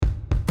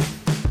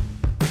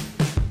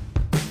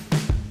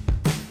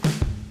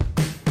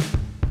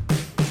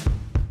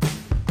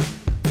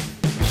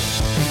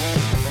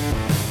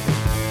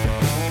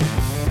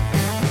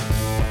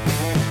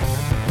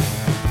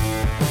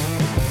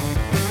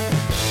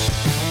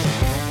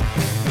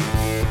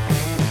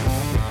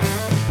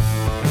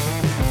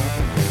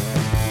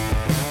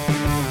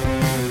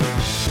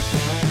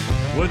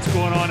What's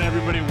going on,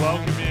 everybody?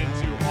 Welcome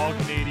into All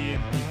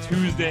Canadian, the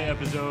Tuesday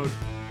episode.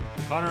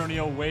 Connor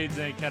O'Neill, Wade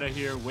Zanketta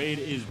here. Wade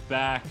is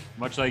back,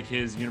 much like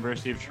his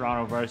University of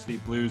Toronto Varsity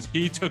Blues.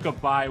 He took a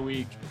bye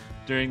week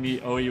during the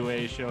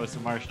OUA show, so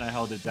Marsh and I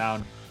held it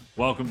down.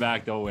 Welcome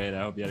back, though, Wade.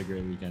 I hope you had a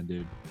great weekend,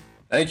 dude.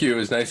 Thank you. It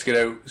was nice to get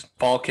out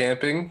fall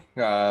camping.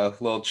 A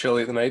little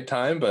chilly at the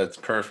nighttime, but it's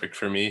perfect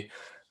for me.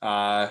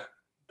 But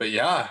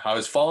yeah, I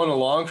was following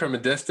along from a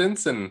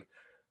distance, and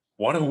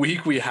what a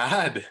week we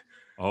had.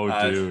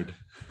 Oh, dude.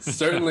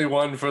 Certainly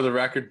one for the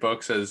record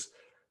books as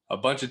a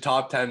bunch of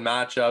top 10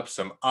 matchups,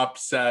 some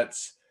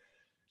upsets.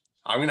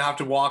 I'm going to have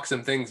to walk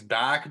some things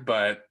back,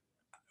 but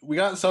we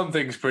got some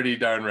things pretty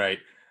darn right.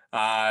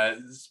 But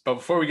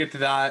before we get to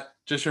that,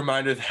 just a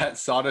reminder that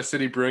Sawdust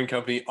City Brewing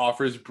Company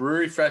offers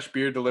brewery fresh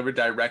beer delivered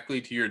directly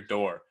to your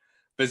door.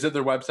 Visit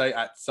their website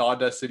at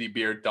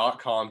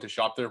sawdustcitybeer.com to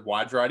shop their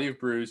wide variety of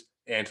brews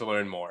and to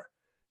learn more.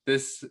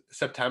 This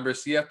September,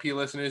 CFP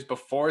listeners,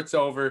 before it's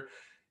over,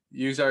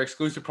 use our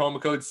exclusive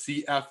promo code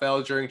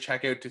CFL during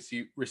checkout to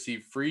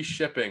receive free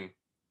shipping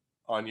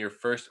on your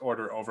first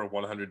order over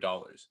 $100.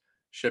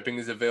 Shipping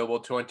is available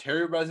to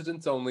Ontario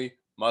residents only,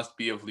 must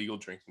be of legal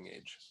drinking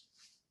age.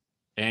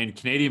 And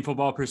Canadian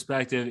Football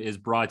Perspective is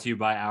brought to you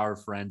by our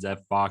friends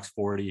at Fox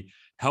 40,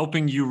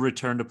 helping you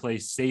return to play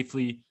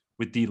safely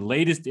with the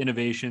latest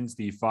innovations,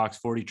 the Fox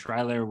 40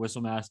 Tri-Layer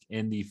Whistle Mask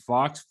and the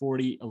Fox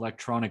 40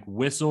 Electronic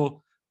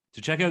Whistle.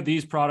 To check out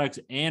these products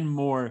and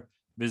more,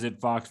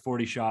 visit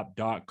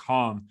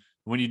fox40shop.com.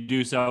 When you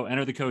do so,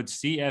 enter the code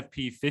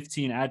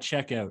CFP15 at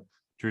checkout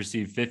to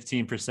receive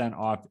 15%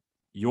 off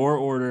your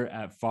order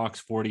at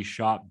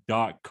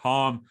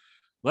fox40shop.com.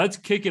 Let's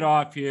kick it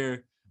off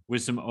here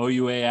with some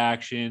OUA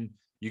action.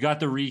 You got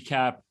the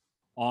recap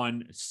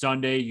on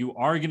Sunday. You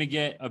are going to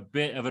get a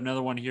bit of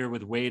another one here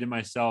with Wade and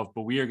myself,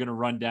 but we are going to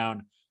run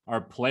down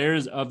our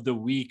players of the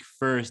week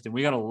first. And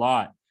we got a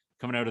lot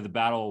coming out of the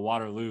Battle of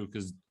Waterloo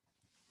because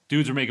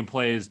dudes are making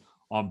plays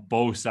on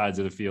both sides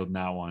of the field in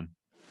that one.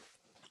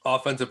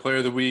 Offensive player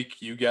of the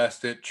week, you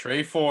guessed it,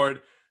 Tre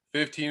Ford,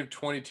 15 of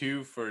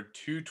 22 for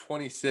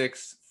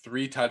 226,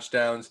 3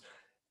 touchdowns,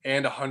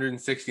 and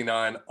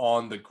 169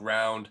 on the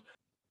ground.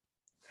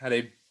 Had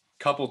a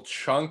couple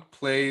chunk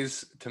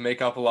plays to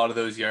make up a lot of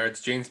those yards.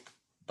 James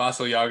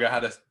Basalyaga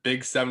had a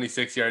big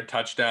 76-yard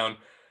touchdown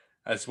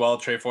as well.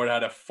 Tre Ford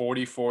had a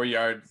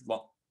 44-yard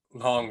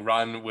long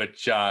run,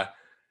 which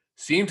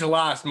seemed to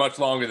last much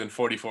longer than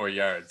 44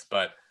 yards,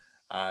 but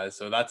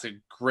so that's a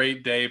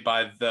great day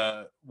by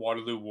the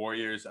Waterloo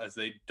Warriors as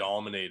they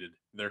dominated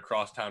their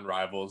crosstown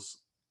rivals.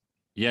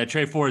 Yeah,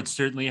 Tre Ford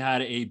certainly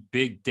had a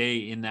big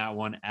day in that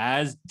one,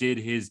 as did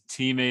his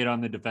teammate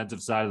on the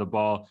defensive side of the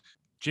ball.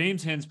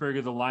 James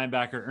Hinsberger, the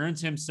linebacker, earns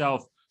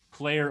himself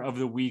player of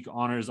the week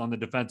honors on the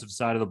defensive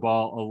side of the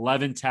ball.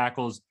 11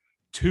 tackles,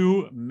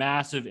 2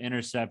 massive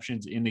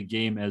interceptions in the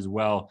game as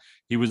well.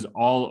 He was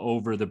all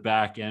over the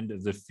back end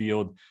of the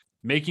field,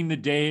 making the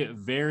day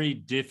very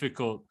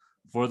difficult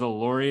for the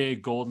Laurier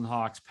Golden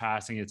Hawks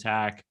passing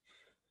attack.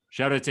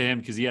 Shout out to him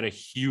because he had a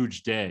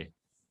huge day.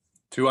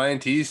 2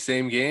 INTs,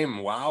 same game.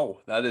 Wow,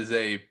 that is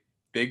a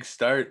big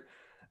start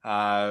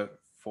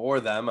for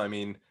them. I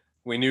mean,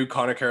 we knew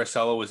Connor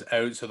Carasello was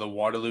out, so the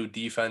Waterloo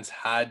defense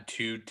had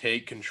to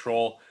take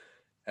control,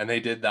 and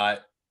they did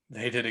that.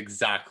 They did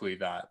exactly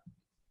that.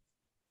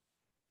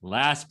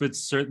 Last but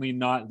certainly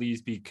not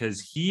least,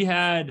 because he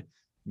had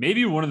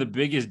maybe one of the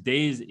biggest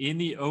days in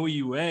the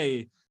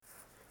OUA.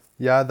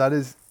 Yeah, that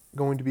is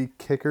going to be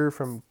kicker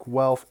from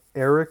Guelph,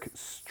 Eric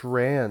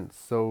Strand.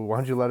 So why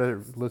don't you let our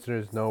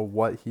listeners know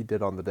what he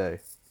did on the day?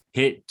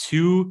 Hit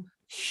 2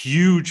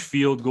 huge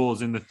field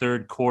goals in the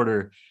third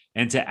quarter.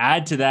 And to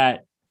add to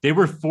that, they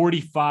were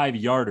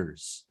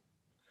 45-yarders.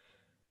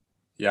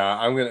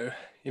 Yeah,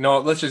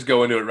 let's just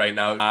go into it right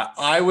now.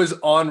 I was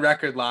on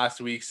record last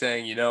week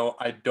saying,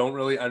 I don't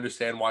really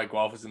understand why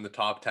Guelph is in the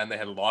top 10. They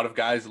had a lot of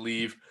guys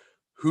leave.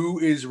 Who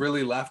is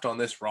really left on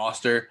this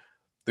roster?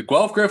 The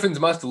Guelph Griffins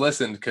must have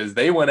listened because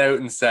they went out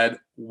and said,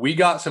 we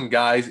got some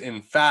guys.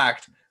 In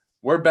fact,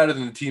 we're better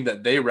than the team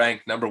that they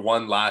ranked number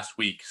 1 last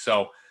week.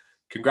 So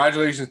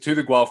congratulations to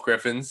the Guelph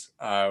Griffins.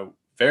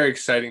 Very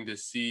exciting to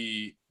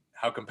see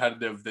how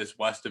competitive this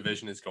West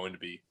Division is going to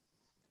be.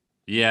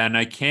 Yeah, and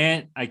I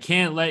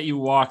can't let you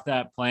walk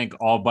that plank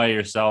all by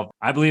yourself.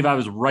 I believe I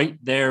was right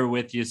there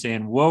with you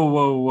saying,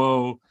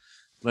 whoa,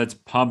 let's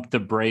pump the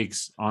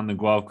brakes on the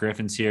Guelph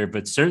Griffins here.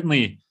 But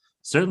certainly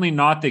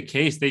not the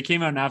case. They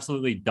came out and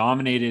absolutely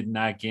dominated in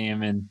that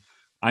game. And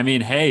I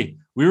mean, hey,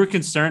 we were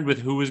concerned with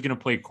who was going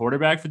to play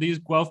quarterback for these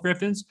Guelph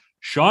Griffins.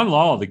 Sean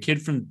Law, the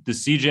kid from the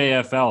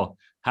CJFL,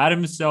 had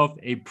himself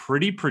a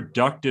pretty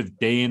productive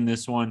day in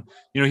this one.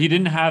 He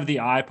didn't have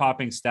the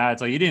eye-popping stats.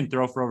 Like, he didn't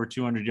throw for over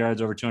 200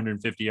 yards, over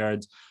 250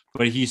 yards,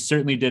 but he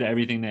certainly did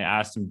everything they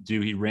asked him to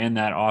do. He ran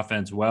that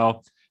offense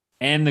well,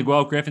 and the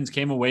Guelph Griffins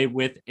came away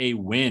with a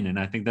win, and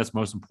I think that's the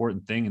most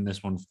important thing in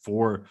this one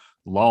for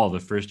Law, the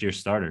first-year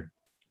starter.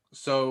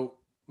 So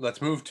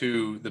let's move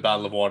to the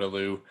Battle of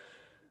Waterloo,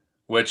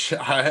 which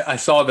I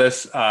saw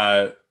this.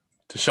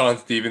 Deshaun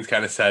Stevens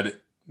kind of said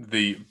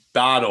the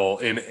battle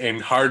in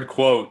hard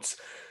quotes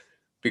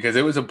because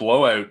it was a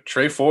blowout.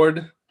 Trey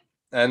Ford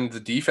and the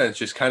defense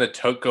just kind of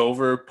took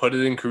over, put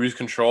it in cruise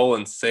control,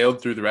 and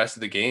sailed through the rest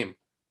of the game.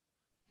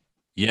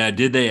 Yeah,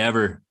 did they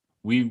ever?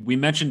 We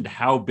mentioned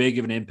how big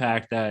of an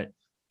impact that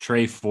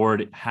Trey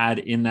Ford had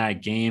in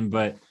that game,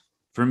 but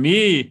for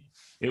me,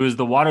 it was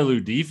the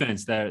Waterloo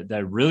defense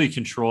that really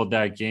controlled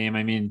that game.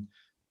 I mean,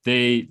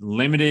 they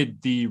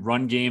limited the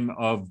run game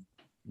of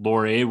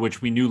Laurier,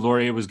 which we knew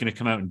Laurier was going to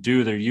come out and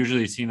do. They're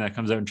usually a team that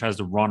comes out and tries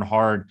to run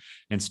hard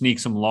and sneak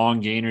some long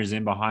gainers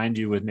in behind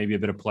you with maybe a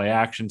bit of play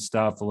action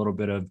stuff, a little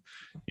bit of,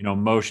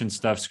 motion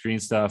stuff, screen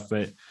stuff,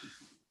 but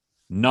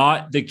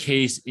not the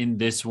case in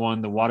this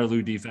one. The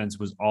Waterloo defense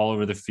was all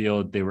over the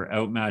field. They were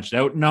outmatched,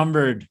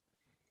 outnumbered.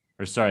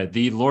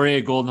 The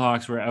Laurier Golden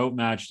Hawks were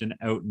outmatched and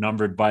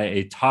outnumbered by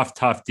a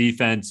tough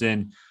defense.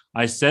 And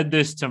I said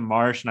this to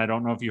Marsh, and I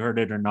don't know if you heard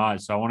it or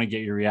not, so I want to get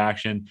your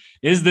reaction.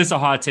 Is this a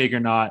hot take or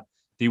not?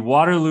 The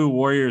Waterloo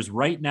Warriors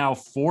right now,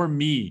 for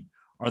me,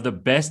 are the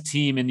best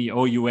team in the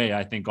OUA,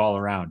 I think, all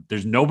around.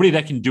 There's nobody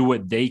that can do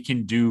what they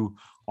can do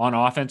on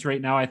offense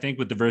right now, I think,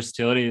 with the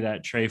versatility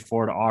that Trey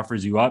Ford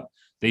offers you up.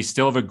 They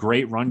still have a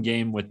great run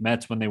game with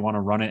Mets when they want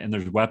to run it, and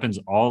there's weapons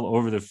all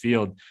over the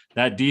field.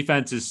 That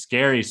defense is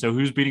scary. So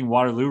who's beating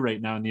Waterloo right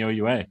now in the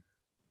OUA?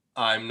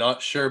 I'm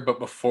not sure, but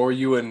before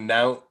you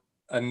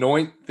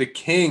anoint the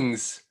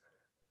Kings,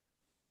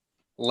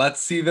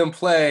 let's see them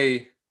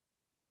play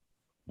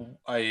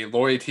a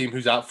Laurier team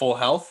who's at full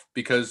health,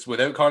 because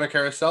without Connor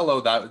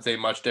Carasello, that was a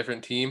much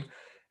different team.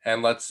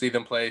 And let's see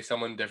them play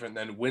someone different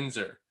than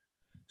Windsor.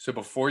 So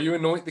before you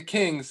anoint the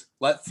Kings,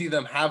 let's see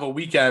them have a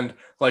weekend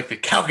like the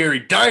Calgary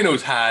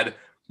Dinos had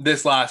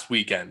this last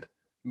weekend.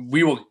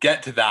 We will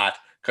get to that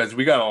because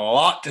we got a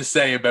lot to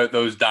say about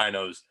those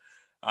Dinos.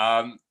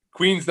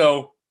 Queens,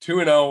 though,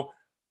 2-0.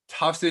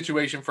 Tough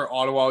situation for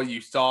Ottawa. You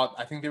saw,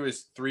 I think there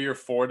was 3 or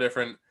 4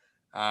 different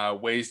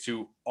ways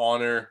to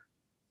honor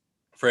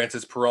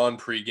Francis Perron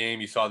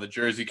pre-game. You saw the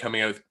jersey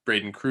coming out with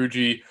Braden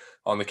Krugy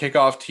on the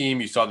kickoff team.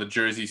 You saw the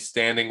jersey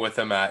standing with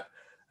him at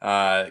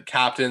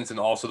captains, and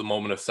also the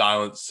moment of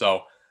silence.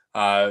 So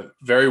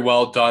very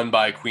well done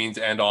by Queens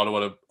and Ottawa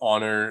to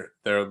honor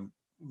their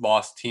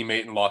lost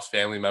teammate and lost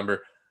family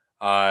member.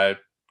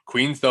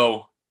 Queens,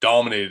 though,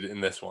 dominated in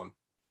this one.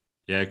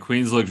 Yeah,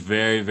 Queens looked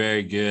very,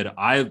 very good.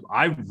 I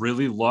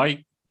really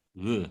like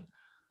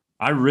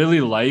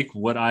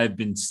what I've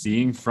been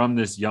seeing from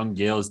this Young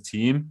Gales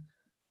team.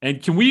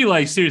 And can we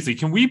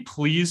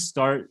please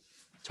start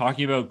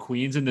talking about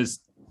Queens in this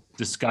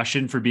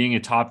discussion for being a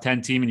top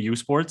 10 team in U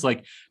Sports?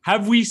 Like,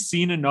 have we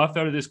seen enough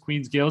out of this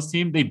Queens Gales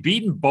team? They've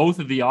beaten both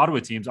of the Ottawa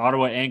teams,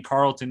 Ottawa and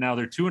Carleton. Now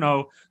they're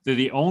 2-0. They're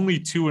the only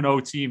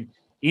 2-0 team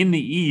in the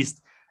East,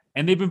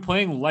 and they've been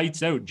playing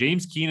lights out.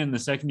 James Keenan, the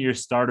second-year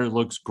starter,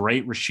 looks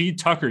great. Rashid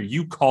Tucker,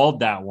 you called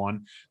that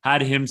one,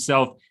 had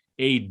himself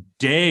a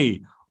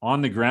day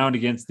on the ground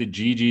against the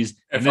GGs.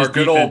 If our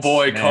good old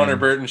boy Connor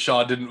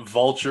Burtonshaw didn't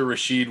vulture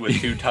Rashid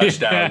with 2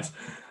 touchdowns.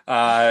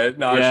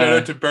 Shout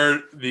out to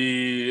Bert.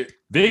 The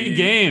big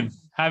game.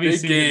 Have you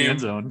seen the end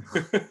zone?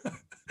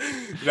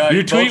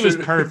 Your tweet was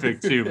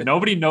perfect too.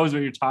 Nobody knows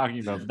what you're talking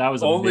about, but that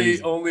was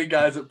amazing. Only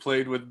guys that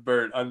played with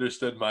Bert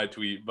understood my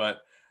tweet. But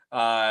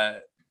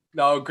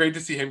great to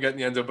see him get in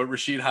the end zone. But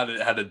Rashid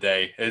had a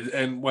day,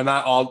 and when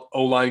that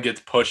O-line gets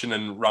pushing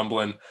and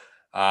rumbling,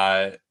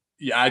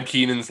 you add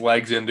Keenan's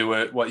legs into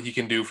it, what he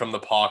can do from the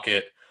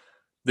pocket.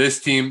 This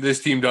team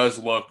does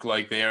look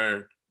like they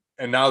are,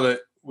 and now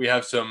that we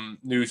have some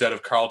news out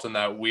of Carleton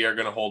that we are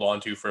going to hold on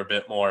to for a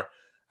bit more,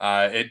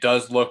 it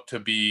does look to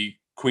be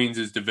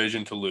Queens'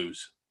 division to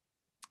lose.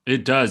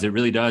 It does. It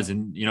really does.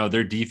 And,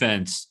 their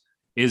defense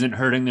isn't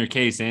hurting their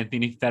case.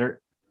 Anthony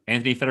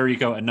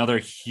Federico, another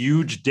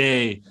huge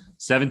day,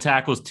 7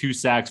 tackles, 2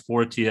 sacks,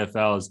 4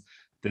 TFLs.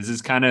 This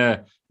is kind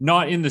of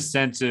not in the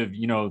sense of,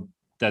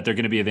 that they're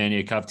going to be a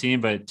Vanier Cup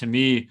team, but to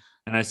me,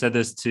 and I said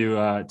this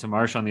to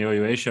Marsh on the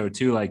OUA show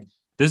too, like,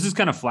 this is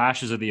kind of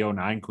flashes of the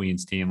 09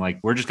 Queens team. Like,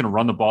 we're just going to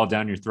run the ball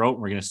down your throat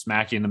and we're going to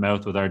smack you in the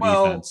mouth with our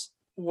defense.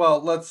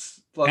 Well,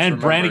 let's and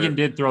remember, Brannigan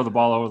did throw the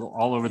ball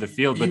all over the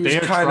field, but they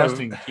are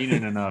trusting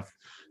Keenan enough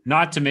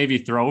not to maybe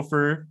throw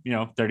for,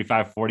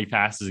 35, 40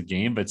 passes a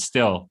game, but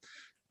still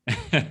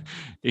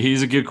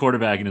he's a good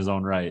quarterback in his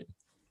own right.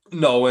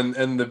 No,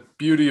 and the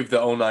beauty of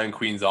the 09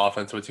 Queens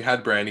offense was you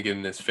had Brannigan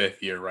in his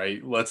 5th year,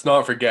 right? Let's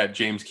not forget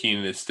James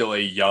Keenan is still a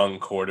young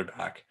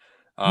quarterback.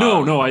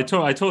 No, I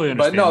totally understand.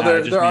 But no,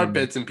 there are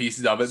bits and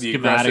pieces of it. The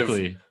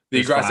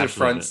aggressive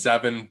front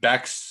 7,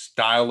 Beck's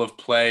style of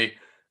play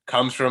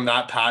comes from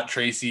that Pat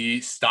Tracy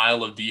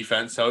style of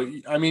defense. So,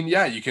 I mean,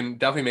 yeah, you can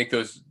definitely make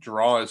those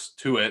draws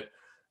to it.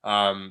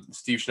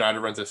 Steve Schneider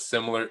runs a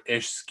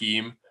similar-ish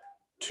scheme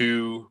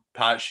to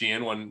Pat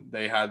Sheehan when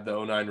they had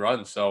the 09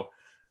 run. So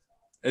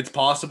it's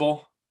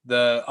possible.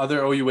 The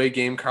other OUA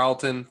game,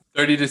 Carleton,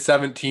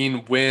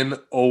 30-17 win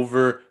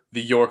over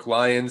the York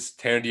Lions.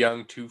 Tanner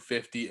DeYoung,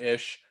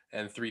 250-ish,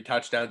 and 3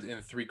 touchdowns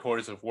in 3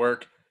 quarters of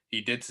work.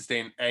 He did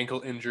sustain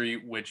ankle injury,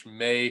 which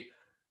may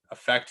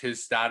affect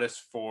his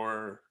status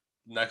for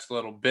next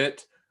little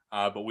bit.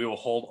 but we will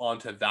hold on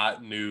to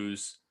that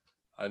news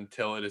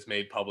until it is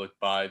made public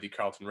by the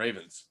Carleton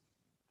Ravens.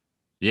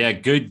 Yeah,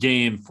 good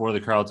game for the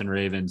Carleton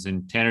Ravens.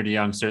 And Tanner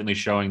DeYoung certainly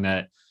showing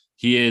that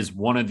he is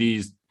one of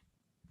these,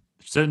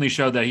 certainly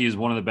showed that he is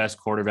one of the best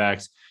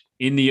quarterbacks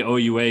in the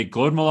OUA.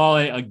 Glode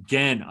Malale,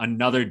 again,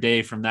 another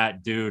day from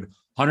that dude,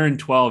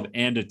 112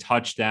 and a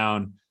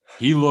touchdown.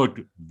 He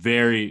looked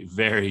very,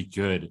 very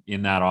good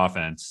in that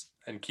offense.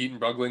 And Keaton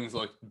Bruglings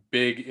looked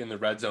big in the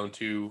red zone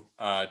too.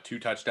 2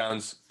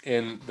 touchdowns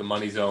in the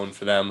money zone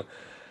for them.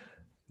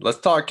 Let's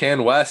talk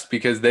Can West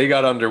because they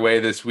got underway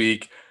this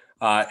week.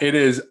 It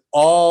is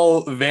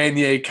all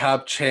Vanier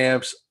Cup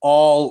champs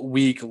all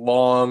week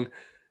long.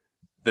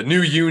 The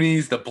new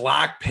unis, the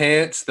black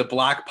pants, the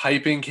black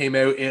piping came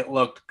out. It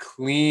looked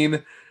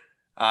clean.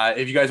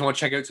 If you guys want to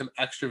check out some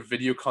extra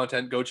video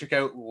content, go check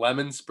out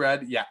Lemon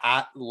Spread. Yeah,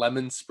 at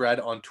Lemon Spread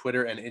on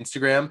Twitter and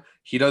Instagram.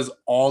 He does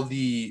all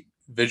the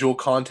visual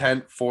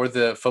content for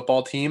the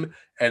football team.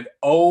 And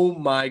oh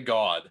my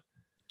God.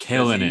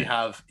 Killing it.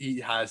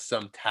 He has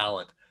some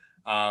talent.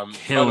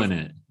 Killing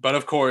it. But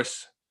of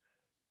course,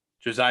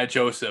 Josiah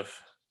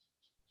Joseph,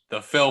 the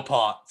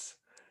Philpots,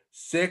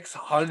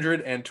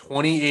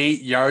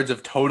 628 yards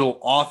of total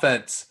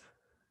offense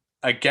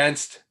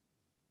against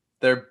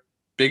their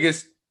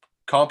biggest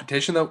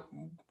competition that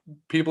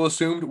people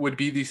assumed would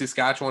be the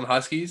Saskatchewan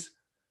Huskies.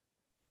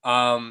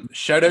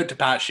 Shout out to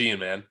Pat Sheehan,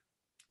 man.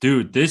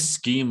 Dude, this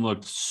scheme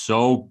looked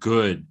so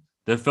good.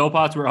 The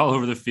Philpots were all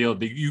over the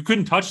field. You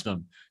couldn't touch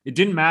them. It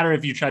didn't matter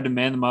if you tried to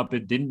man them up.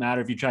 It didn't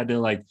matter if you tried to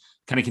like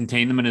kind of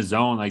contain them in a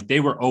zone. Like they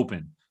were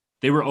open.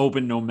 They were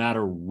open no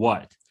matter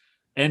what.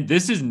 And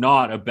this is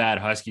not a bad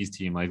Huskies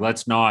team. Like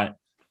let's not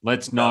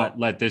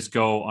let this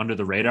go under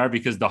the radar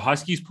because the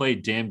Huskies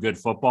played damn good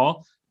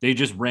football. They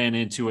just ran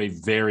into a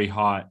very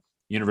hot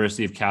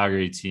University of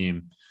Calgary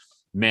team.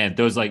 Man,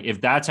 those like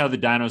if that's how the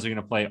Dinos are going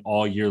to play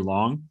all year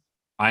long,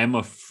 I am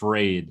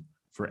afraid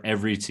for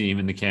every team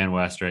in the Can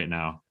West right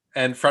now.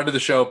 And friend of the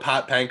show,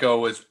 Pat Panko,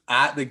 was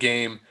at the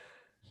game.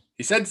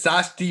 He said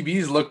Sask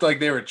DBs looked like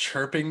they were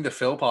chirping the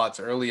Philpots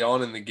early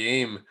on in the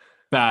game.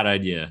 Bad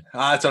idea.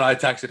 That's what I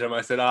texted him.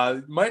 I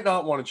said, might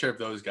not want to chirp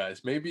those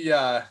guys. Maybe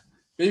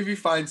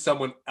find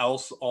someone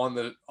else on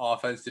the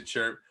offense to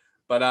chirp.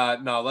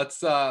 But no,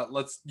 let's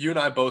you and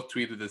I both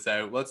tweeted this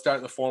out. Let's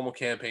start the formal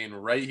campaign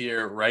right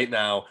here, right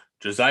now.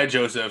 Josiah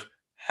Joseph,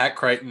 Heck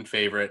Crichton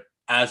favorite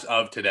as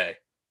of today.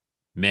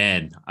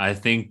 Man, I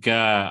think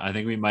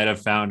we might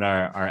have found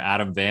our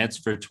Adam Vance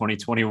for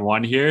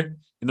 2021 here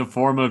in the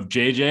form of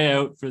JJ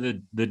out for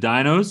the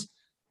Dinos.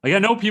 Like I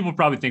know people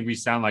probably think we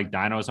sound like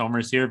Dinos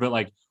homers here, but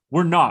like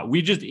we're not.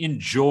 We just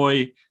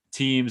enjoy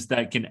teams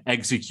that can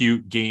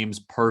execute games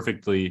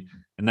perfectly,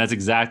 and that's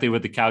exactly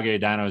what the Calgary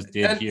Dinos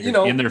did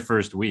in their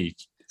first week.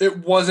 It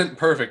wasn't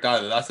perfect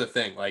either. That's the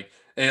thing. Like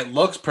it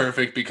looks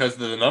perfect because of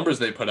the numbers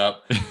they put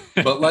up,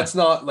 but let's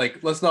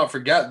not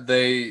forget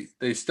they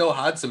still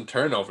had some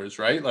turnovers,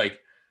 right? Like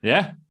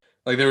yeah,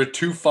 like there were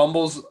 2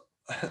 fumbles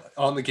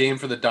on the game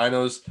for the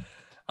Dinos,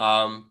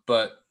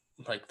 but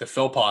like the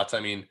Philpots,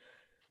 I mean.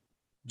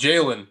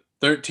 Jalen,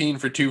 13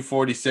 for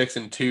 246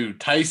 and 2.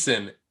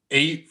 Tyson,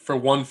 8 for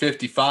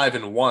 155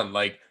 and 1.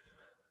 Like,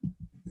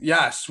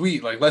 yeah,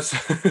 sweet. Like, let's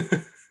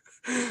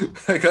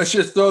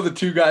just throw the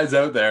 2 guys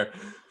out there.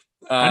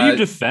 How do you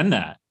defend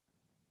that?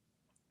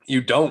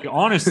 You don't. Like,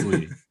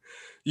 honestly.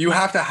 You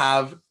have to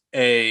have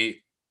a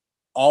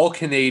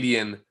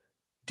all-Canadian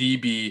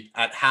DB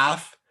at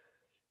half,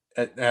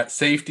 at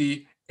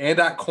safety,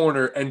 and at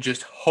corner, and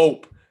just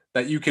hope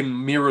that you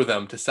can mirror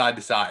them to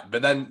side.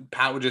 But then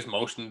Pat would just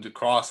motion to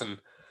cross. And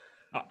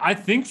I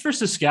think for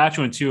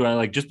Saskatchewan too, I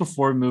like just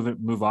before we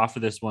move off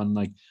of this one,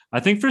 like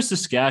I think for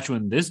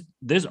Saskatchewan, this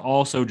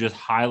also just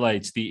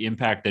highlights the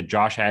impact that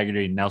Josh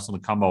Haggerty and Nelson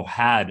Macumbo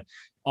had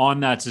on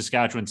that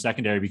Saskatchewan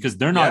secondary because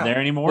they're not there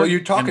anymore. Well, you're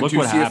talking 2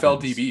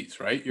 CFL DBs,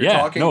 right? You're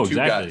talking 2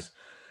 guys.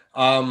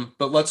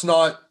 But let's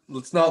not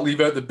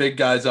leave out the big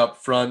guys up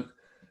front.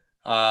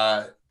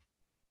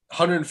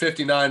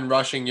 159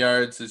 rushing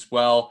yards as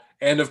well.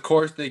 And of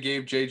course, they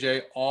gave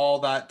JJ all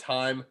that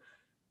time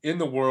in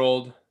the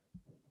world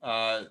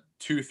to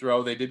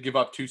throw. They did give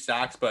up 2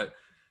 sacks, but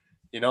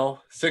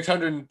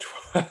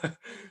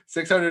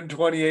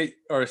 628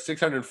 or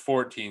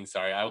 614.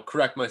 Sorry, I'll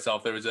correct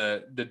myself. There was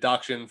a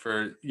deduction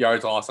for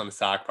yards lost on a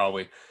sack,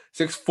 probably.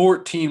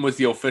 614 was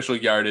the official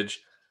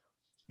yardage.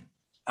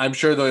 I'm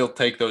sure they'll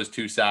take those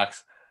 2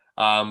 sacks.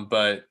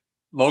 But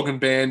Logan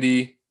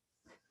Bandy,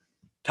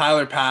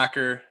 Tyler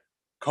Packer,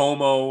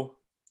 Como,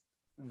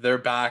 they're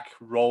back,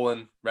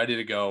 rolling, ready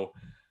to go.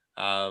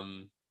 I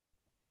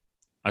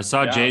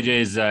saw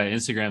JJ's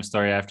Instagram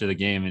story after the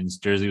game, and his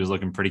jersey was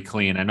looking pretty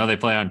clean. I know they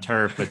play on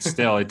turf, but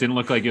still, it didn't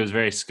look like it was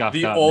very scuffed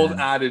up. The old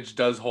adage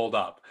does hold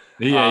up.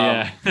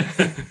 Yeah.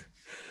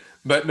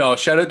 But no,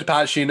 shout out to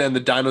Pat Sheena and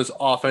the Dinos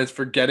offense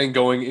for getting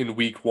going in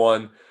week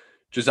 1.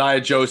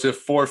 Josiah Joseph,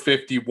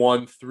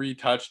 451, 3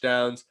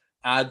 touchdowns,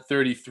 add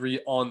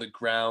 33 on the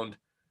ground,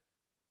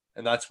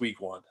 and that's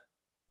week 1.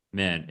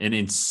 Man, an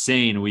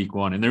insane week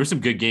 1. And there were some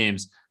good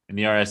games. in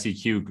the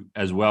RSEQ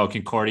as well.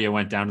 Concordia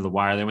went down to the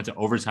wire. They went to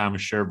overtime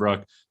with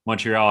Sherbrooke.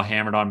 Montreal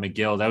hammered on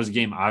McGill. That was a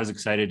game I was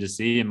excited to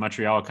see. And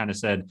Montreal kind of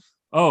said,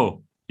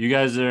 oh, you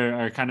guys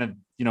are kind of,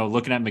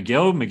 looking at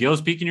McGill.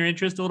 McGill's piquing your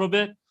interest a little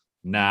bit.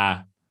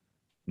 Nah.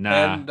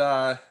 And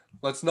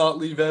let's not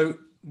leave out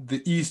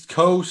the East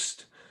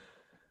Coast.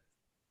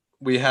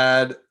 We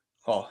had,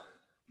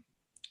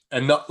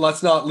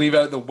 let's not leave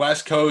out the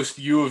West Coast.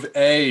 U of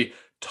A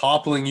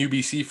toppling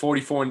UBC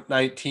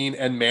 44-19,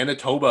 and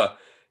Manitoba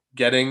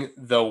getting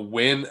the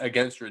win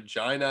against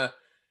Regina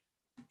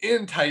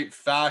in tight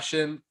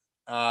fashion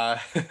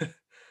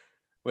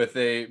with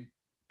a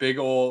big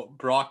old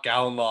Brock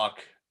Gallenlock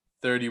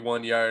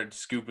 31-yard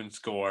scoop and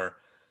score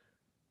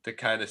to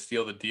kind of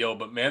steal the deal.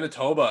 But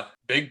Manitoba,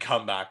 big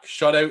comeback,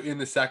 shutout in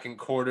the second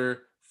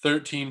quarter,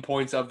 13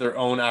 points of their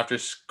own after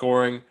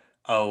scoring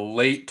a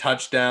late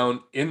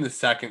touchdown in the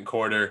second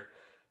quarter.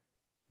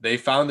 They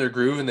found their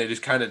groove and they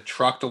just kind of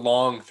trucked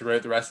along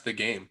throughout the rest of the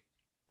game.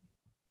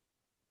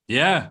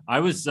 Yeah, I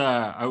was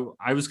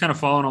kind of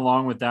following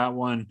along with that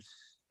one,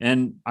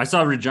 and I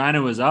saw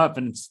Regina was up,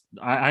 and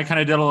I kind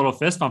of did a little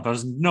fist bump. I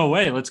was, no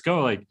way, let's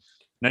go! Like,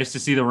 nice to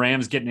see the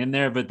Rams getting in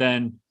there, but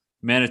then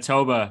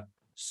Manitoba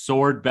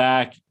soared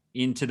back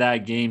into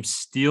that game,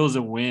 steals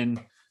a win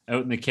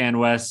out in the Can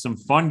West. Some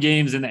fun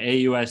games in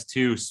the AUS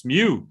too.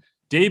 SMU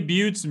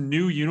debuted some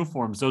new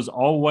uniforms, those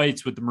all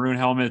whites with the maroon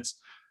helmets.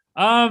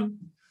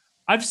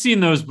 I've seen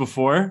those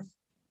before.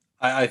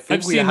 I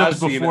think we have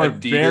seen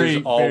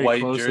Adidas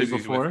all-white jerseys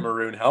with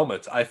maroon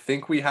helmets. I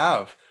think we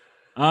have.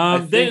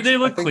 They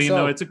look clean,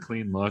 though. It's a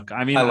clean look.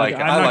 I mean, I like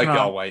the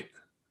all-white.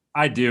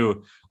 I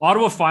do.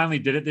 Ottawa finally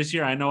did it this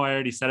year. I know I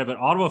already said it, but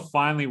Ottawa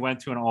finally went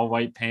to an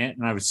all-white pant,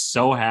 and I was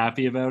so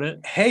happy about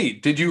it. Hey,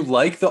 did you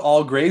like the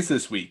all-grays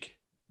this week?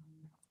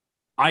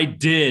 I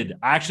did.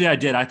 Actually, I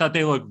did. I thought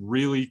they looked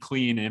really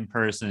clean in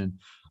person.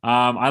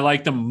 I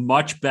like them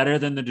much better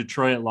than the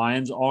Detroit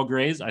Lions all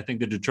grays. I think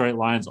the Detroit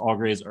Lions all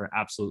grays are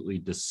absolutely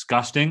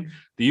disgusting.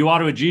 The U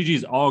Ottawa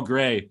Gee-Gees all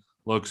gray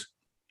looks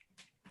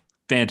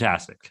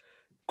fantastic.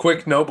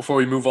 Quick note before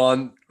we move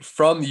on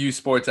from the U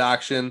Sports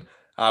action.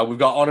 We've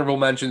got honorable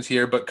mentions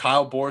here, but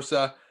Kyle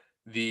Borsa,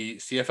 the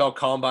CFL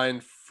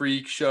Combine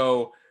freak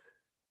show,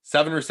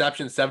 7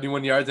 receptions,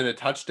 71 yards and a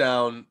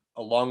touchdown,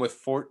 along with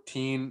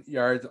 14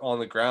 yards on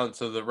the ground.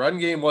 So the run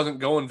game wasn't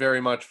going very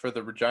much for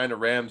the Regina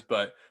Rams,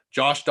 but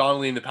Josh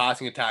Donnelly in the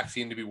passing attack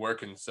seemed to be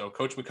working. So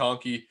Coach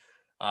McConkey,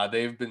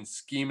 they've been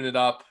scheming it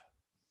up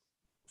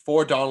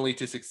for Donnelly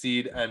to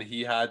succeed, and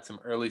he had some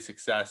early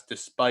success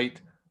despite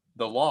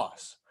the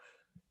loss.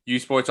 U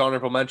Sports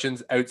honorable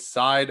mentions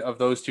outside of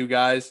those two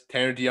guys.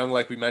 Tanner DeYoung,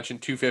 like we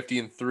mentioned, 250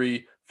 and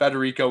 3.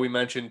 Federico, we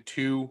mentioned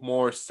 2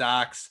 more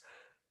sacks.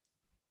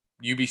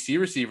 UBC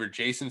receiver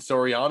Jason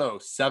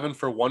Soriano, 7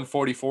 for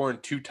 144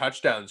 and 2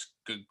 touchdowns.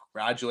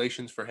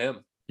 Congratulations for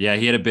him. Yeah,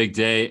 he had a big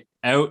day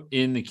out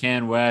in the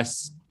Can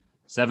West,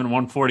 7,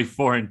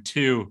 144 and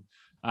 2.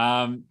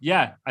 I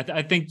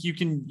think you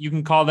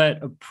can call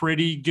that a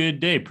pretty good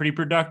day, pretty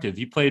productive.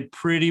 He played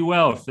pretty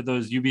well for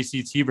those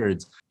UBC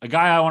T-Birds. A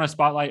guy I want to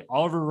spotlight,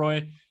 Oliver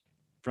Roy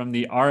from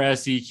the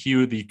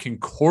RSEQ, the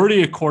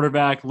Concordia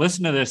quarterback.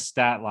 Listen to this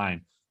stat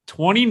line: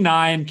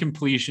 29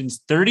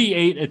 completions,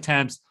 38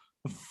 attempts,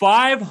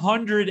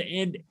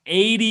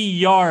 580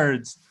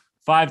 yards,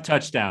 5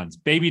 touchdowns.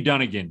 Baby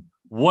Dunnigan.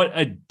 What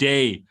a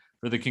day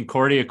for the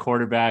Concordia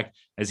quarterback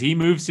as he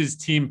moves his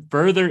team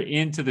further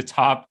into the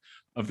top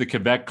of the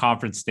Quebec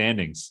Conference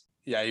standings.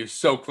 Yeah, he was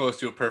so close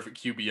to a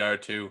perfect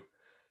QBR too.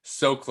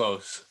 So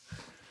close.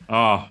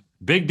 Oh,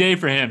 big day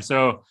for him.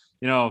 So,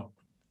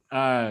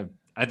 I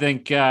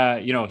think,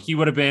 he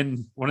would have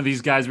been one of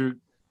these guys.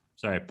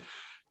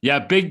 Yeah,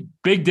 big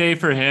day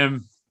for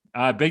him.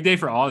 Big day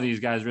for all of these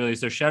guys, really.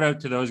 So shout out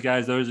to those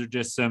guys. Those are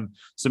just some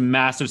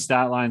massive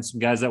stat lines, some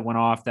guys that went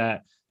off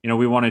that,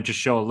 we wanted to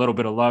show a little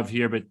bit of love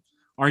here, but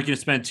aren't going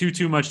to spend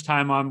too much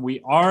time on. We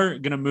are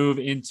going to move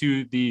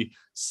into the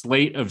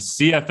slate of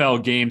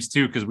CFL games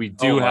too, because we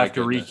do have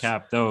to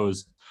recap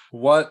those.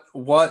 What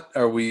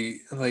are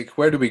we like?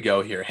 Where do we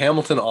go here?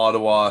 Hamilton,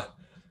 Ottawa.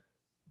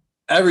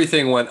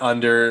 Everything went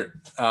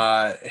under.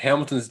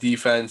 Hamilton's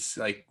defense,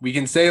 like, we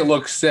can say it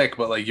looks sick,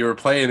 but like, you were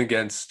playing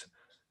against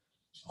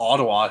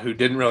Ottawa, who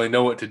didn't really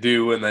know what to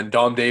do, and then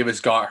Dom Davis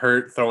got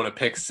hurt throwing a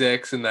pick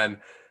 6, and then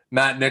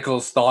Matt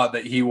Nichols thought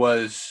that he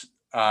was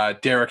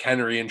Derrick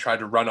Henry and tried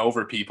to run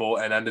over people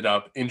and ended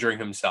up injuring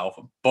himself.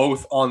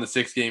 Both on the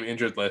 6-game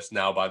injured list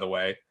now, by the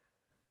way.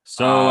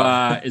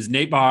 So is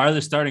Nate Bahar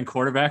the starting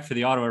quarterback for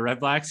the Ottawa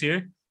Redblacks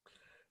here?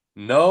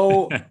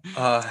 No. It's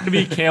going to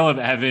be Caleb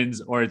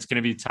Evans or it's going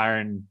to be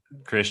Tyron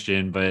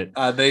Christian, but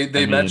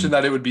they mentioned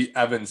that it would be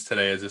Evans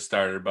today as a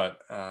starter, but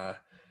I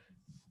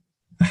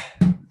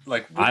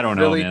don't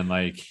know, man.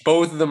 Like,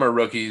 both of them are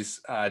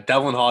rookies.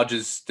 Devlin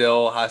Hodges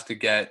still has to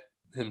get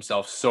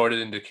himself sorted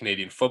into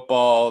Canadian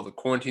football, the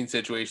quarantine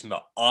situation, the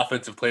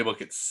offensive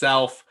playbook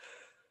itself.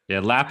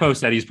 Yeah, Lapo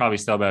said he's probably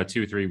still about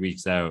 2-3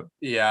 weeks out.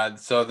 Yeah,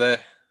 so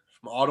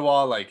from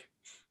Ottawa, like,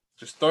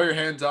 just throw your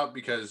hands up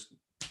because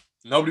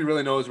nobody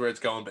really knows where it's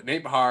going. But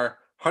Nate Bahar,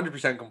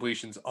 100%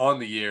 completions on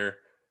the year.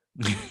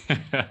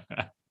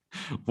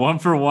 1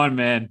 for 1,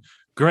 man.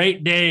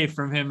 Great day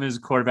from him as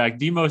quarterback,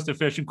 the most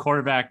efficient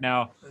quarterback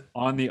now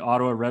on the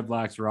Ottawa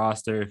Redblacks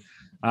roster.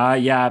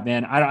 Yeah,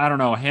 man. I don't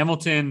know.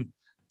 Hamilton,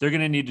 they're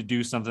going to need to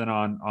do something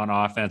on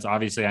offense.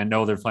 Obviously, I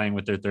know they're playing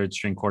with their third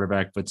string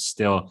quarterback, but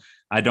still,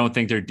 I don't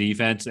think their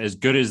defense, as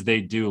good as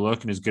they do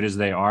look and as good as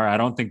they are, I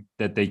don't think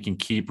that they can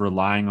keep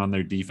relying on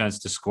their defense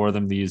to score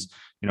them these,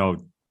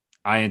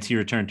 INT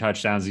return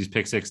touchdowns, these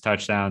pick six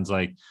touchdowns.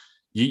 Like,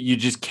 you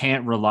just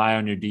can't rely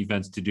on your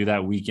defense to do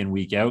that week in,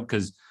 week out,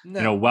 because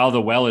while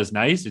the well is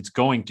nice, it's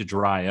going to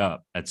dry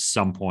up at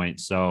some point.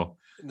 So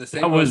the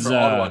same was for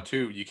Ottawa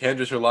too. You can't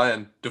just rely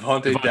on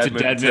Devontae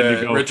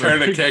Dedmon to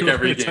return a kick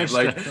every game.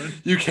 Like,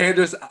 you can't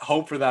just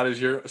hope for that as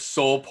your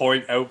sole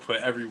point output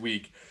every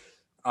week.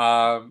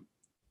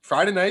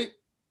 Friday night,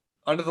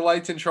 under the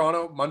lights in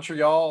Toronto,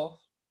 Montreal.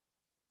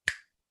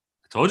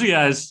 I told you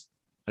guys.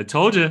 I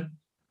told you.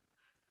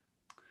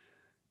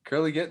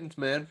 Curly Gittins,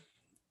 man.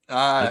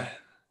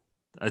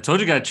 I told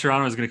you guys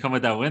Toronto was going to come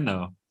with that win,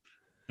 though.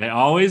 They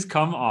always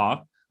come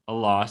off a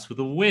loss with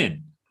a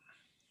win.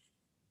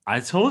 I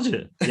told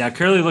you. Yeah,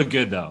 Curly looked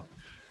good, though.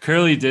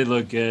 Curly did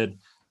look good.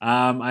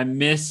 I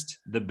missed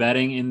the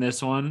betting in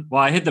this one.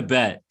 Well, I hit the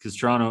bet because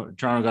Toronto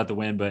got the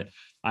win, but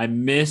I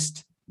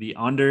missed the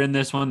under in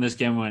this one. This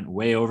game went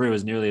way over. It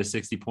was nearly a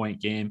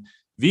 60-point game.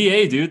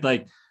 VA, dude,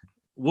 like,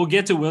 we'll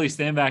get to Willie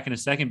Stanback in a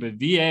second, but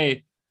VA,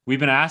 we've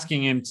been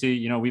asking him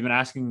to, we've been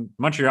asking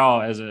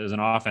Montreal as an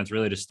offense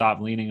really to stop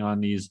leaning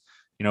on these,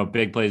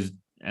 big plays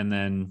and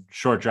then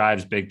short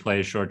drives, big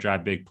plays, short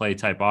drive, big play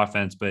type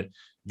offense. But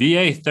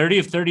VA 30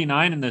 of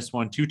 39 in this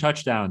one, 2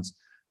 touchdowns.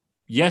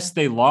 Yes,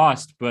 they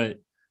lost, but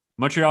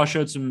Montreal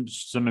showed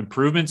some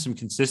improvement, some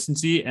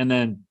consistency, and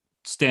then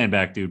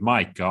Stanback, dude,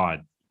 my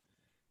God.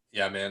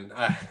 Yeah, man.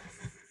 I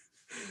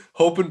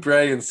hope and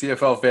pray in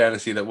CFL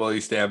fantasy that Willie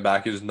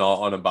Stanback is not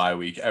on a bye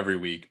week every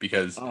week,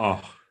 because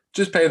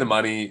just pay the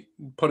money,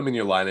 put him in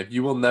your lineup.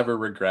 You will never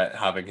regret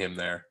having him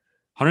there.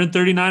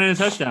 139 and a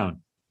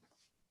touchdown.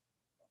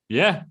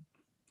 Yeah.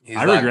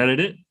 I regretted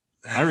it.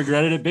 I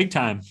regretted it big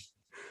time.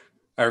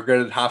 I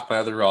regretted half my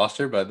other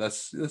roster, but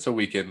that's a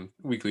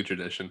weekly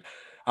tradition.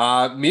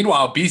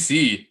 Meanwhile,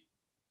 BC.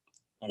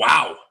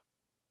 Wow.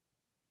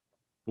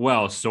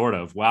 Well, sort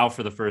of. Wow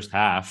for the first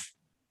half.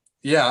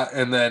 Yeah,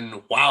 and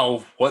then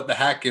wow, what the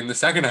heck in the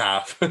second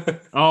half?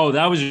 Oh,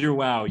 that was your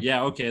wow.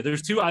 Yeah, okay.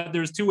 There's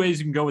two ways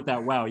you can go with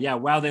that wow. Yeah,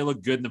 wow, they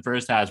look good in the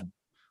first half.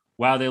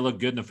 Wow, they look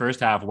good in the first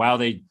half. Wow,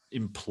 they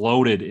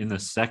imploded in the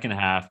second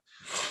half.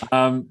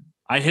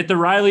 I hit the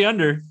Riley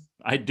under.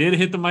 I did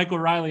hit the Michael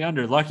Riley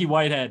under. Lucky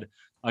Whitehead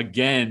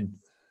again.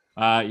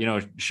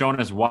 Showing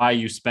us why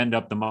you spend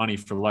up the money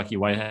for Lucky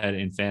Whitehead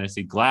in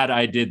fantasy. Glad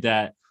I did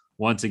that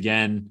once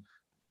again.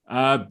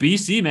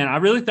 BC, man, I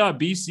really thought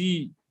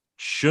BC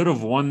should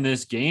have won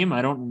this game.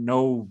 I don't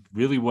know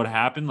really what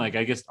happened. Like,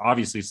 I guess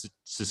obviously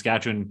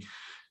Saskatchewan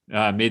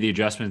made the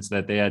adjustments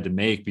that they had to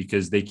make,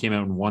 because they came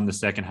out and won the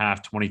second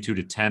half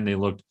 22-10. They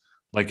looked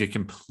like a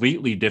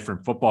completely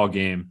different football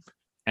game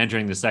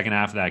entering the second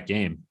half of that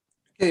game.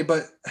 Okay,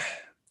 but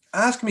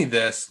ask me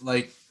this,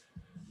 like,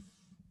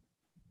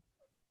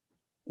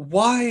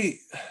 why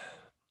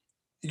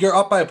you're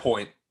up by a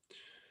point,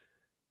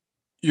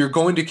 you're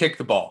going to kick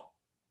the ball.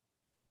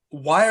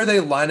 Why are they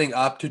lining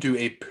up to do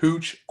a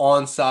pooch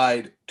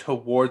onside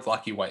towards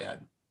Lucky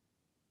Whitehead?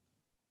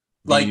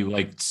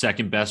 Like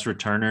second best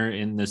returner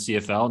in the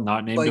CFL,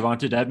 not named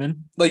Devontae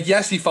Dedmon? Like,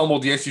 yes, he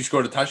fumbled. Yes, he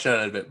scored a touchdown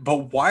out of it.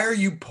 But why are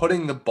you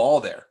putting the ball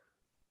there?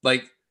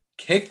 Like,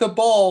 kick the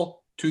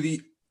ball to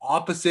the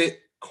opposite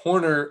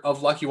corner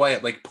of Lucky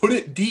Whitehead. Like, put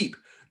it deep.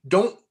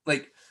 Don't,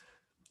 like,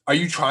 are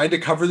you trying to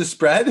cover the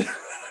spread?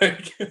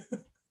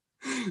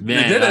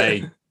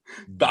 Man,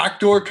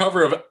 backdoor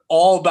cover of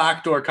all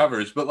backdoor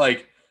covers, but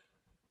like,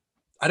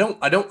 I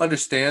don't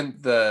understand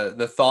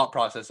the thought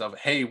process of,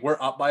 hey, we're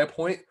up by a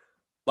point,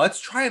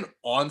 let's try an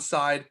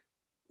onside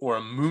or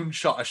a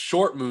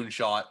short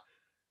moonshot,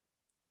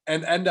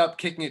 and end up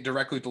kicking it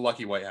directly to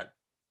Lucky Whitehead.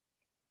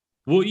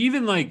 Well,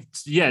 even like,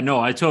 yeah, no,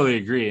 I totally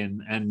agree,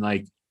 and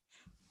like,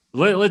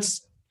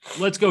 let's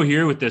go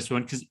here with this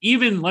one, because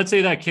even let's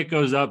say that kick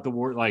goes up,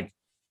 the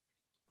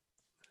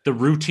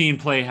routine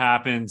play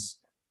happens.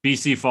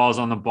 BC falls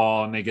on the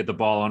ball and they get the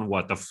ball on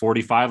the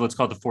 45? Let's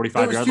call it the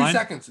 45-yard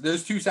line.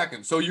 There's 2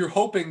 seconds. So you're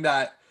hoping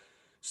that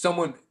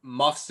someone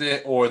muffs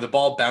it or the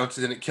ball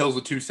bounces and it kills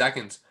with 2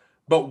 seconds.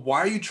 But why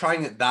are you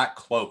trying it that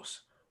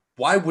close?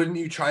 Why wouldn't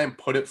you try and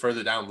put it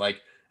further down?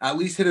 Like, at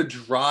least hit a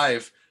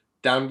drive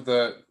down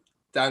to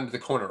the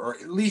corner, or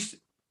at least,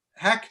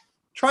 heck,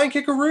 try and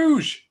kick a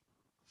rouge.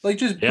 Like,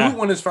 just boot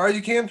one as far as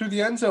you can through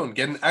the end zone.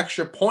 Get an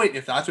extra point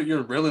if that's what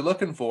you're really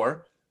looking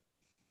for.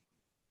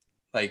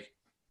 Like,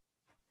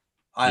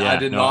 I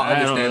did not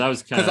understand,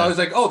 because I was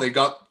like, oh,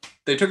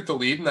 they took the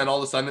lead, and then all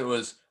of a sudden it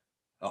was,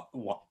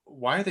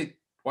 why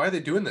are they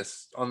doing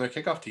this on their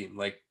kickoff team?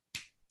 Like,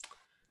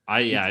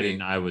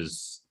 I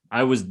was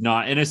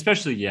not, and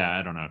especially,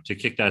 I don't know, to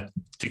kick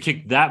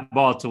that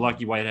ball to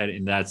Lucky Whitehead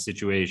in that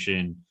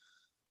situation,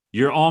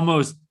 you're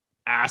almost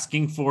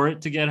asking for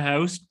it to get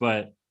housed,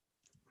 but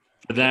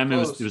for They were them,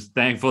 it close. was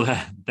thankful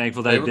that They it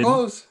were didn't.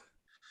 close.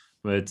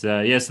 But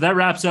yeah, so that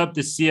wraps up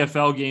the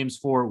CFL games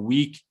for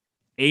week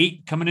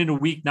 8. Coming into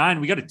week 9,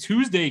 we got a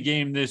Tuesday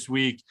game this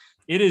week.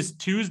 It is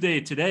Tuesday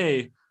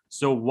today.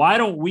 So why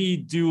don't we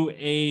do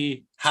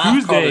a Half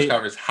Connor's Tuesday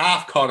covers.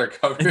 Half Connor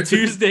covers. a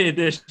Tuesday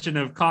edition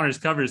of Connor's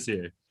Covers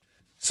here?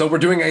 So we're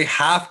doing a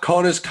half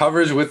Connor's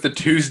covers with the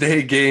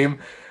Tuesday game.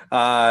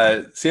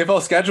 CFL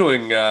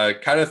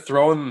scheduling kind of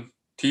throwing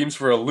teams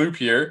for a loop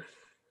here.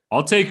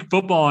 I'll take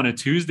football on a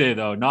Tuesday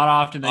though. Not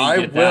often that you I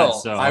get that. will.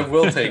 So I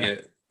will take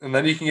it. And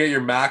then you can get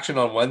your Maction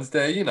on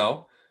Wednesday, you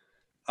know.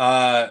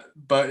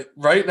 But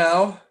right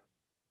now,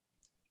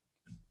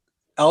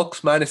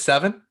 Elks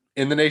 -7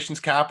 in the nation's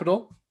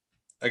capital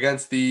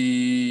against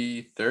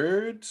the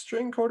third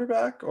string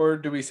quarterback, or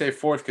do we say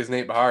fourth because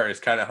Nate Bahar is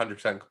kind of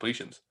 100%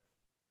 completions?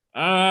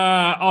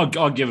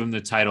 I'll give him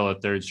the title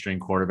of third string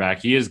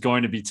quarterback. He is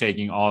going to be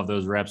taking all of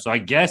those reps. So I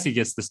guess he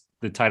gets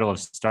the title of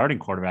starting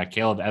quarterback,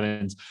 Caleb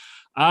Evans.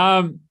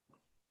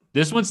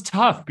 This one's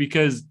tough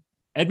because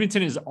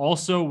Edmonton is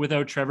also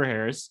without Trevor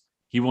Harris.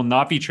 He will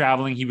not be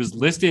traveling. He was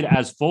listed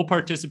as full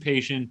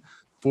participation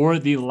for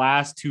the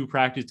last 2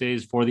 practice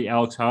days for the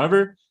Elks.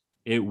 However,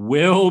 it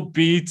will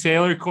be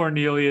Taylor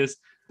Cornelius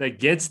that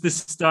gets the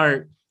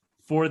start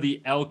for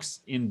the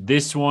Elks in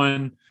this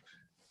one.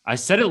 I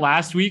said it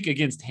last week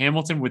against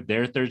Hamilton with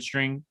their third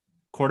string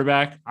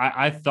quarterback.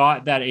 I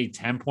thought that a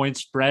 10-point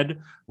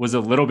spread was a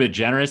little bit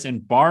generous,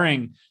 and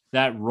barring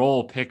that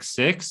roll pick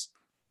 6,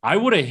 I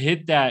would have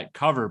hit that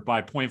cover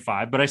by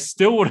 0.5, but I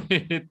still would have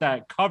hit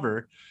that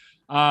cover.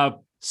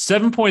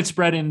 7-point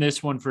spread in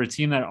this one for a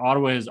team that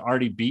Ottawa has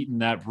already beaten.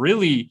 That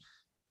really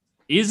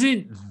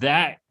isn't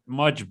that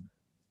much.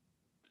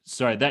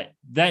 Sorry,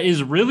 that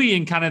is really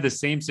in kind of the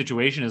same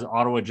situation as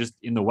Ottawa, just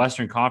in the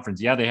Western Conference.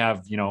 Yeah, they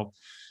have,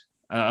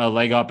 a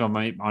leg up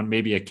on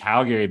maybe a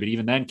Calgary, but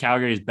even then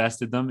Calgary's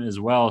bested them as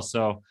well.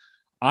 So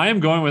I am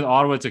going with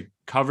Ottawa to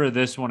cover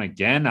this one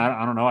again.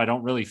 I don't know. I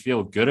don't really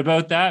feel good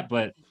about that,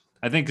 but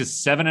I think a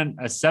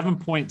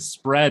 7-point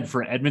spread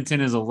for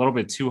Edmonton is a little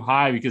bit too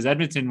high because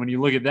Edmonton, when you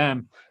look at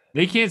them,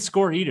 they can't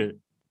score either.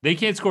 They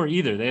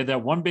had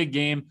that one big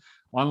game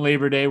on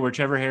Labor Day where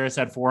Trevor Harris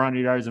had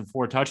 400 yards and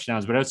 4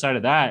 touchdowns. But outside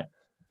of that,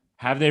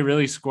 have they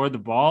really scored the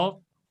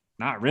ball?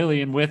 Not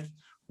really. And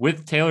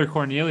with Taylor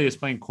Cornelius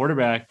playing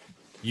quarterback,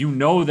 you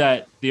know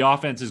that the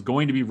offense is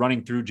going to be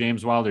running through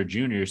James Wilder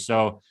Jr.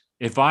 So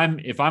if I'm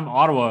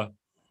Ottawa,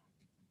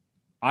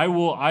 I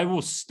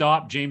will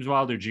stop James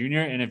Wilder Jr.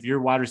 And if your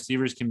wide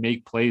receivers can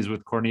make plays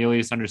with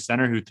Cornelius under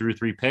center, who threw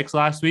 3 picks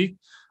last week,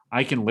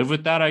 I can live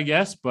with that, I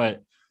guess.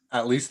 But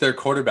at least their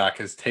quarterback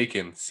has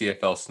taken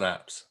CFL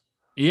snaps.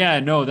 Yeah,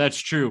 no, that's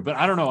true. But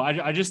I don't know.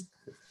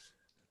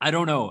 I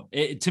don't know.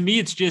 To me,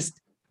 it's just,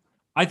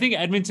 I think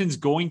Edmonton's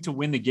going to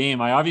win the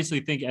game. I obviously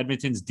think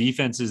Edmonton's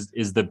defense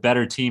is the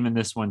better team in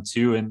this one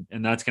too, and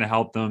that's going to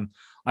help them.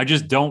 I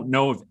just don't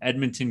know if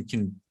Edmonton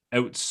can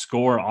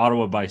outscore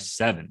Ottawa by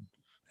 7.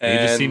 It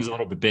just seems a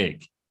little bit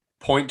big.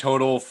 Point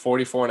total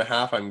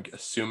 44.5. I'm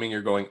assuming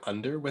you're going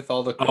under with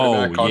all the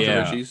quarterback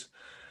controversies.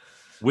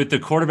 Yeah. With the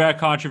quarterback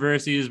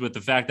controversies, with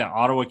the fact that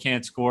Ottawa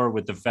can't score,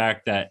 with the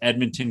fact that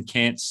Edmonton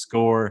can't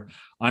score,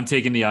 I'm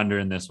taking the under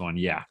in this one.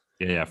 Yeah,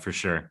 for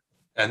sure.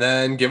 And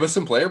then give us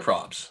some player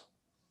props.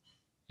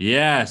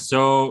 Yeah,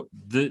 so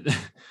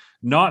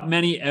not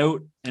many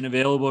out and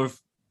available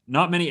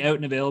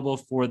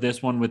for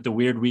this one with the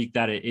weird week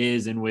that it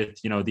is, and with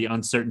the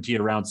uncertainty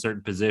around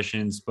certain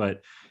positions.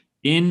 But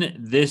in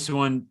this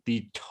one,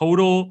 the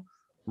total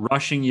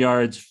rushing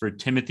yards for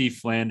Timothy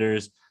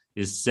Flanders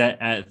is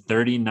set at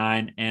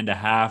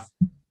 39.5.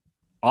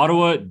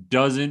 Ottawa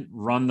doesn't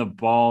run the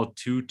ball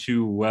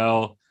too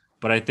well,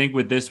 but I think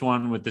with this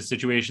one, with the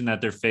situation that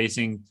they're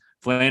facing,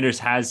 Flanders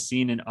has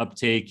seen an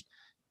uptake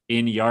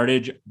in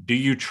yardage. Do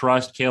you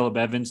trust Caleb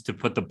Evans to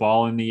put the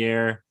ball in the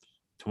air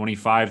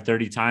 25,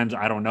 30 times?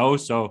 I don't know.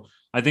 So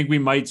I think we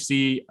might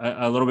see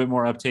a little bit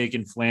more uptake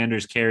in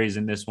Flanders carries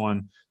in this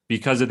one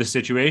because of the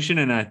situation.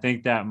 And I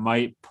think that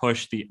might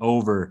push the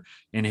over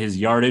in his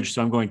yardage.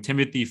 So I'm going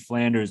Timothy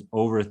Flanders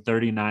over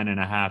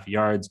 39.5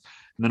 yards.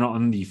 And then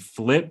on the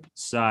flip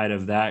side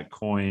of that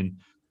coin,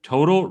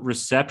 total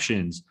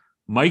receptions,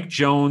 Mike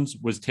Jones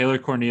was Taylor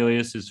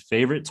Cornelius's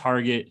favorite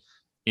target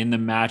in the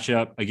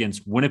matchup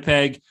against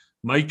Winnipeg.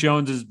 Mike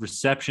Jones's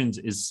receptions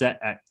is set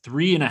at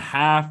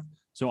 3.5.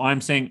 So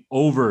I'm saying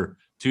over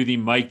to the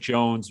Mike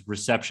Jones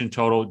reception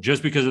total,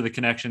 just because of the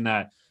connection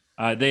that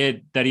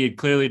he had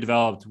clearly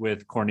developed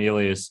with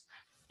Cornelius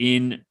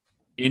in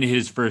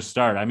his first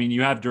start. I mean,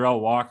 you have Darrell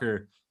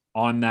Walker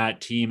on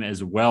that team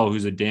as well,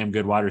 who's a damn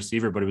good wide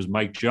receiver, but it was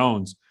Mike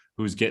Jones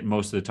who's getting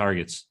most of the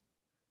targets.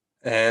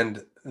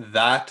 And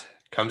that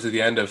comes to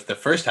the end of the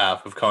first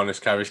half of Connor's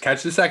Covers.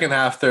 Catch the second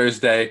half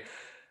Thursday.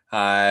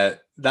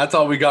 That's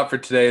all we got for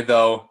today,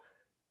 though.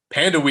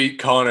 Panda Week,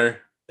 Connor.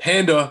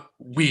 Panda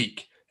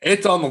Week.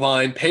 It's on the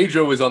line.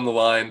 Pedro is on the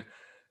line.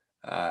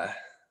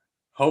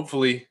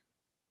 Hopefully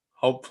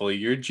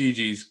your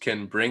GGs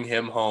can bring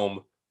him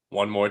home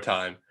one more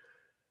time.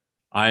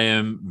 I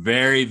am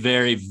very,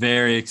 very,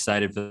 very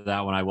excited for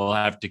that one. I will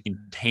have to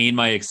contain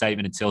my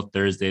excitement until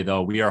Thursday,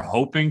 though. We are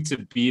hoping to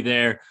be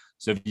there.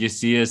 So if you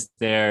see us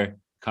there,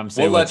 come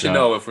say We'll what's let you up.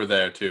 know if we're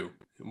there too.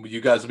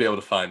 You guys will be able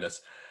to find us.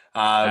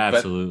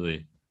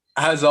 Absolutely.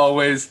 But as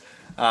always,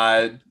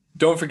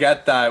 don't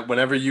forget that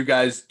whenever you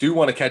guys do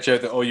want to catch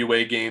out the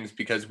OUA games,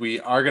 because we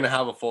are going to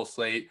have a full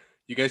slate,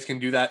 you guys can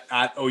do that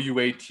at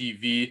OUA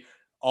TV.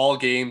 All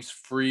games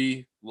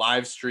free,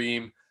 live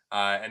stream.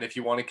 And if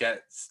you want to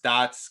get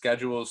stats,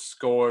 schedules,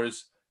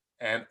 scores,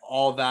 and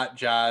all that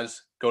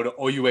jazz, go to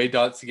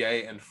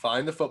OUA.ca and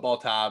find the football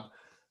tab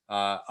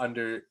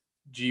under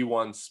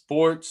G1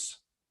 Sports.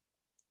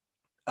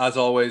 As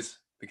always,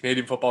 the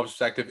Canadian Football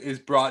Perspective is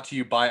brought to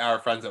you by our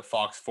friends at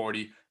Fox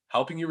 40,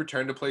 helping you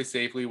return to play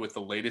safely with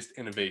the latest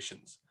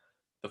innovations.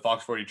 The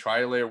Fox 40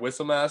 Tri-Layer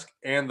Whistle Mask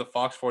and the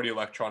Fox 40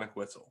 Electronic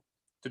Whistle.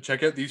 To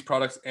check out these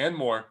products and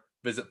more,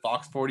 visit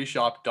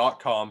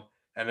fox40shop.com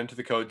and enter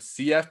the code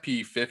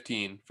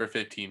CFP15 for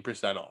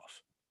 15%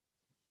 off.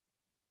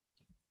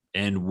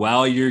 And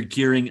while you're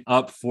gearing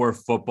up for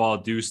football,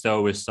 do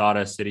so with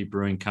Sawdust City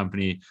Brewing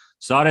Company.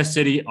 Sawdust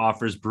City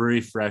offers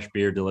brewery fresh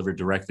beer delivered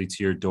directly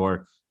to your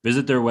door.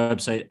 Visit their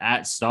website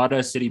at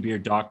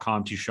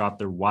sawdustcitybeer.com to shop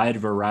their wide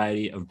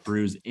variety of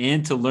brews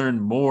and to learn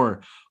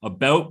more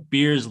about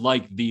beers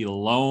like the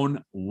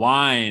Lone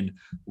Wine,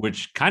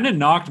 which kind of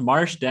knocked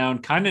Marsh down,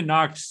 kind of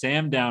knocked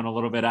Sam down a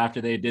little bit after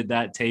they did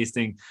that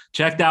tasting.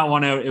 Check that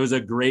one out. It was a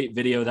great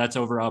video. That's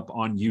over up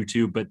on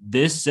YouTube. But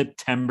this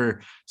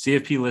September,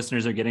 CFP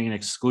listeners are getting an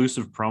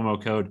exclusive promo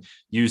code.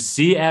 Use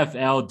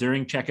CFL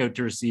during checkout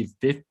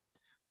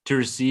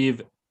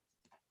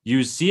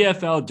Use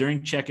CFL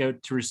during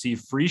checkout to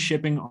receive free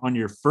shipping on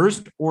your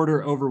first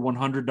order over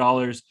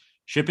 $100.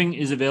 Shipping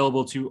is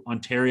available to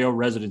Ontario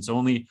residents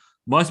only.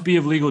 Must be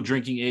of legal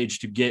drinking age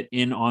to get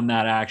in on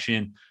that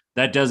action.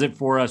 That does it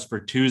for us for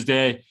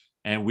Tuesday,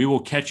 and we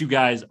will catch you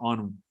guys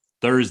on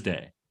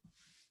Thursday.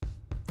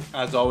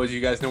 As always,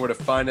 you guys know where to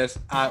find us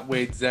at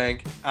Wade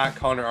Zank, at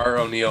Connor R.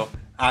 O'Neill,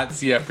 at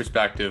CF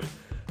Perspective.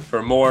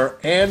 For more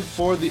and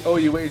for the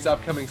OUA's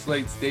upcoming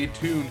slate, stay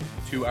tuned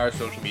to our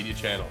social media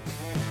channels.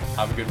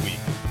 Have a good week.